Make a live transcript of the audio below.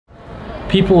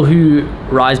People who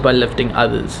rise by lifting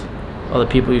others are the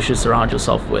people you should surround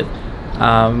yourself with.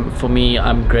 For me,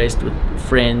 I'm graced with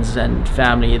friends and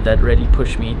family that really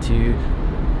push me to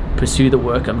pursue the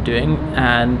work I'm doing,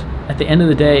 and at the end of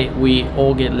the day we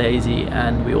all get lazy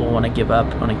and we all want to give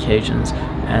up on occasions,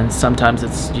 and sometimes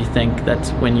you think that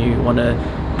when you want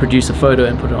to produce a photo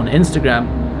and put it on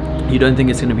Instagram, you don't think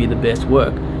it's going to be the best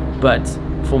work. But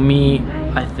for me,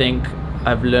 I think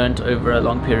I've learned over a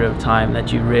long period of time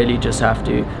that you really just have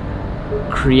to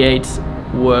create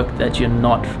work that you're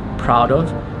not proud of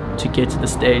to get to the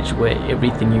stage where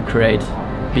everything you create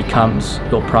becomes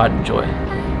your pride and joy.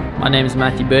 My name is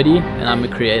Matthew Berti and I'm a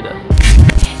creator.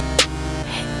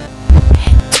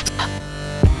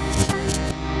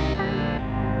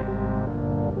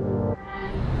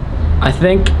 I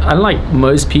think, unlike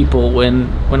most people,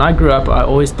 when I grew up, I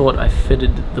always thought I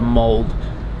fitted the mold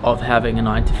of having a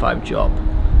 9-to-5 job.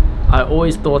 I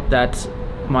always thought that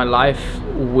my life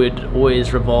would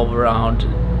always revolve around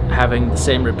having the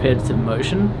same repetitive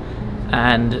motion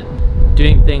and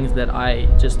doing things that I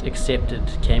just accepted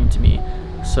came to me.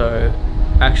 So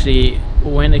actually,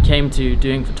 when it came to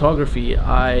doing photography,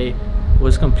 I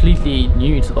was completely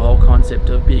new to the whole concept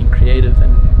of being creative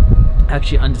and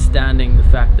actually understanding the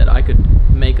fact that I could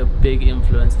make a big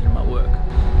influence through my work.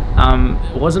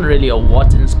 It wasn't really a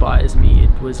what inspires me,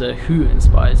 it was a who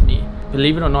inspires me.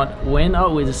 Believe it or not, when I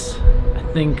was, I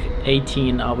think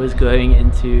 18, I was going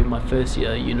into my first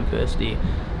year at university.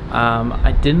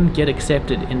 I didn't get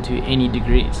accepted into any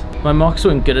degrees. My marks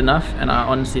weren't good enough, and I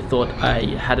honestly thought I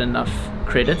had enough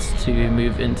credits to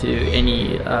move into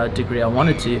any degree I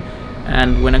wanted to.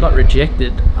 And when I got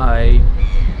rejected, I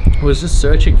was just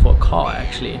searching for a car,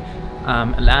 actually,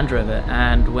 a Land Rover,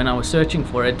 and when I was searching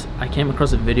for it, I came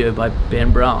across a video by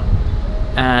Ben Brown,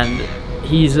 and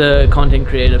he's a content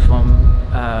creator from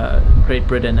Great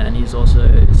Britain, and he's also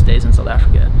stays in South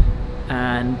Africa,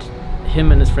 and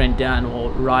him and his friend Dan were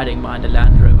riding behind a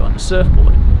Land Rover on a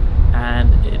surfboard,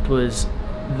 and it was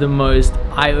the most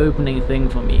eye-opening thing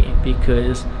for me,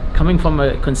 because coming from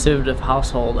a conservative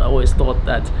household, I always thought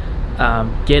that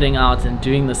getting out and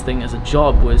doing this thing as a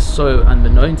job was so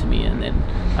unbeknown to me, and then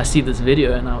I see this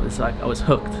video and I was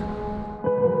hooked.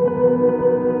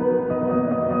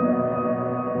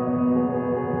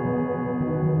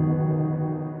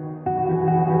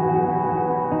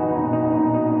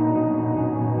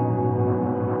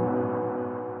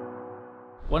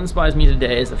 What inspires me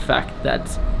today is the fact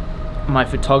that my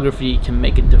photography can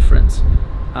make a difference.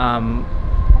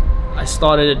 I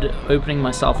started opening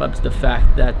myself up to the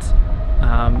fact that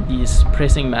these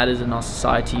pressing matters in our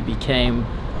society became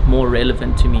more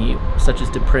relevant to me, such as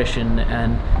depression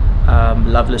and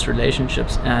loveless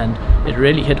relationships, and it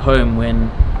really hit home when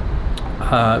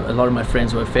a lot of my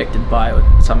friends were affected by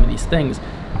some of these things,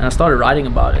 and I started writing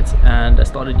about it, and I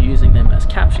started using them as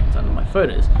captions under my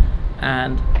photos.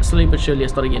 And slowly but surely I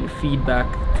started getting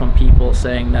feedback from people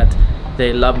saying that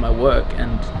they love my work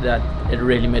and that it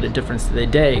really made a difference to their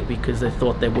day because they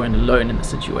thought they weren't alone in the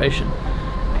situation.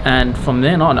 And from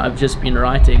then on, I've just been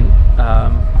writing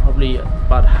probably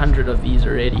about 100 of these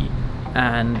already,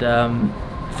 and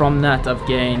from that I've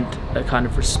gained a kind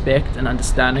of respect and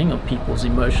understanding of people's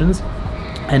emotions,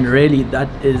 and really that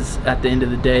is, at the end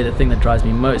of the day, the thing that drives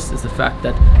me most is the fact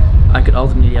that I could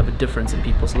ultimately have a difference in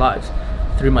people's lives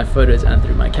through my photos and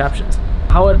through my captions.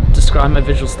 How I describe my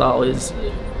visual style is,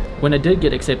 when I did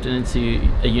get accepted into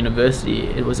a university,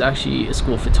 it was actually a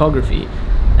school of photography,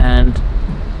 and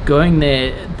going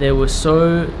there, they were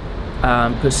so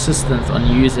persistent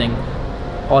on using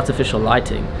artificial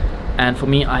lighting, and for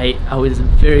me, I was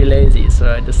very lazy,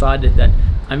 so I decided that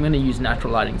I'm going to use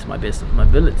natural lighting to my best of my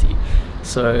ability.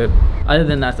 So other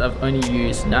than that, I've only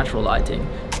used natural lighting,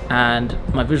 and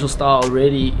my visual style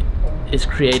really is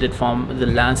created from the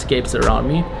landscapes around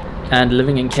me. And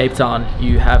living in Cape Town,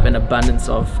 you have an abundance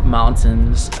of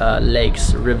mountains,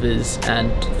 lakes, rivers and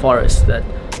forests that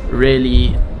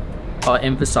really are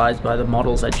emphasized by the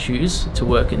models I choose to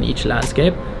work in each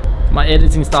landscape. My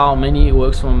editing style mainly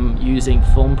works from using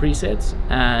film presets,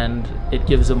 and it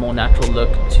gives a more natural look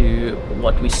to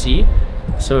what we see.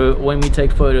 So when we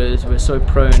take photos, we're so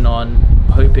prone on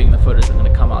hoping the photos are going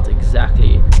to come out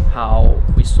exactly how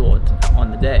we saw it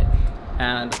on the day.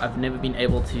 And I've never been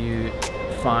able to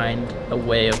find a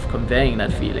way of conveying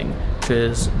that feeling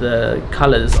because the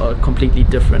colors are completely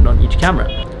different on each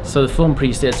camera. So the film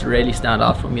presets really stand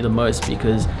out for me the most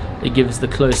because it gives the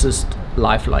closest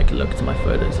lifelike look to my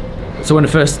photos. So when I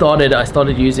first started, I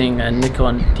started using a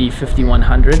Nikon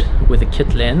D5100 with a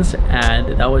kit lens,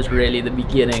 and that was really the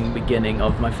beginning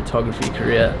of my photography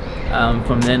career.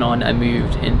 From then on, I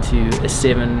moved into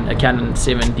a Canon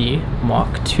 7D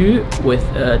Mark II with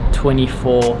a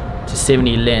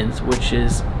 24-70 lens, which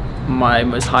is my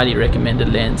most highly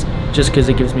recommended lens, just because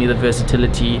it gives me the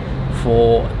versatility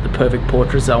for the perfect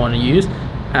portraits I want to use,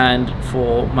 and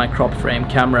for my crop frame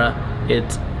camera,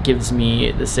 it gives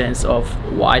me the sense of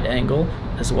wide angle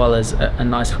as well as a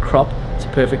nice crop to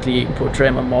perfectly portray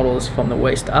my models from the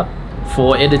waist up.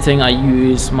 For editing, I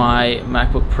use my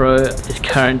MacBook Pro. It's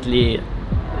currently,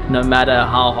 no matter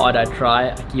how hard I try,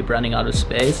 I keep running out of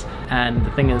space, and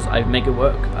the thing is, I make it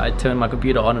work. I turn my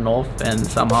computer on and off, and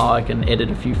somehow I can edit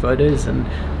a few photos, and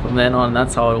from then on,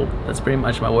 that's pretty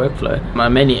much my workflow. I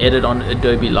mainly edit on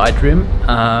Adobe Lightroom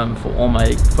for all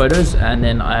my photos, and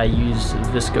then I use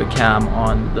Visco Cam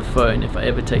on the phone if I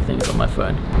ever take things on my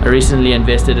phone. I recently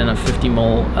invested in a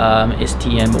 50mm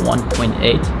STM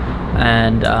 1.8,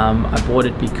 and I bought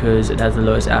it because it has the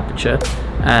lowest aperture,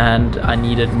 and I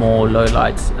needed more low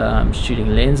light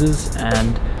shooting lenses.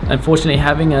 And unfortunately,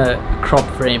 having a crop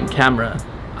frame camera,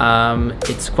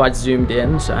 it's quite zoomed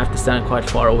in, so I have to stand quite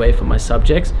far away from my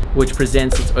subjects, which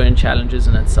presents its own challenges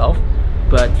in itself.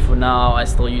 But for now, I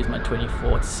still use my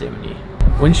 24-70.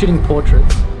 When shooting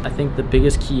portraits, I think the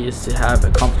biggest key is to have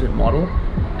a confident model,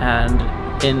 and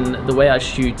in the way I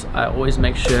shoot, I always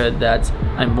make sure that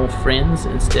I'm more friends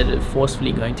instead of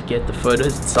forcefully going to get the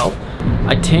photos itself.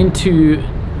 I tend to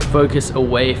focus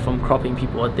away from cropping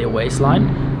people at their waistline.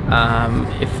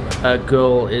 If a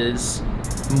girl is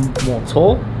more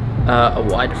tall, a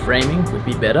wider framing would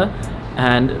be better,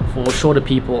 and for shorter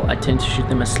people, I tend to shoot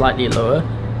them a slightly lower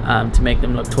to make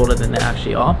them look taller than they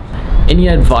actually are. Any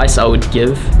advice I would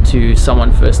give to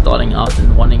someone first starting out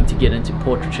and wanting to get into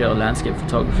portraiture or landscape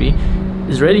photography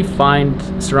is really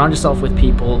surround yourself with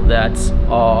people that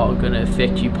are going to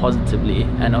affect you positively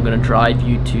and are going to drive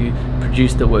you to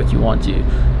produce the work you want to.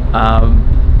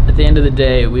 At the end of the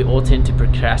day, we all tend to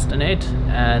procrastinate,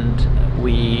 and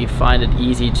we find it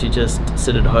easy to just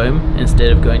sit at home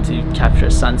instead of going to capture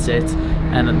a sunset.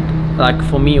 And like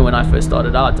for me, when I first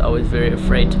started out, I was very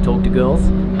afraid to talk to girls,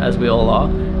 as we all are,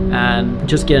 and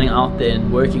just getting out there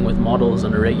and working with models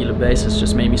on a regular basis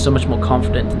just made me so much more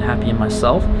confident and happy in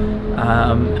myself.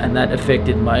 And that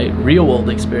affected my real world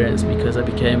experience, because I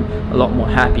became a lot more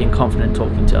happy and confident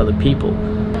talking to other people.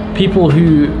 People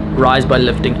who rise by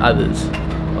lifting others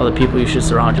are the people you should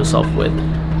surround yourself with.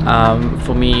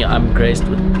 For me, I'm graced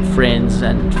with friends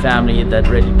and family that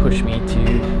really push me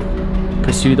to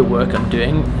pursue the work I'm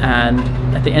doing, and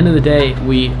at the end of the day,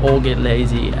 we all get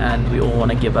lazy and we all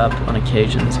want to give up on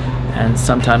occasions. And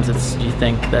sometimes you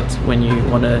think that when you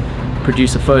want to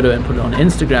produce a photo and put it on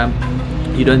Instagram,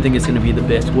 you don't think it's going to be the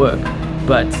best work.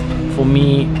 But for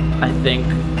me, I think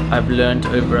I've learned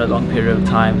over a long period of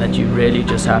time that you really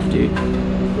just have to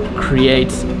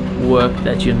create work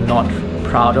that you're not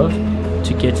proud of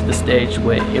to get to the stage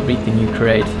where everything you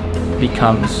create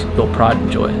becomes your pride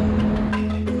and joy.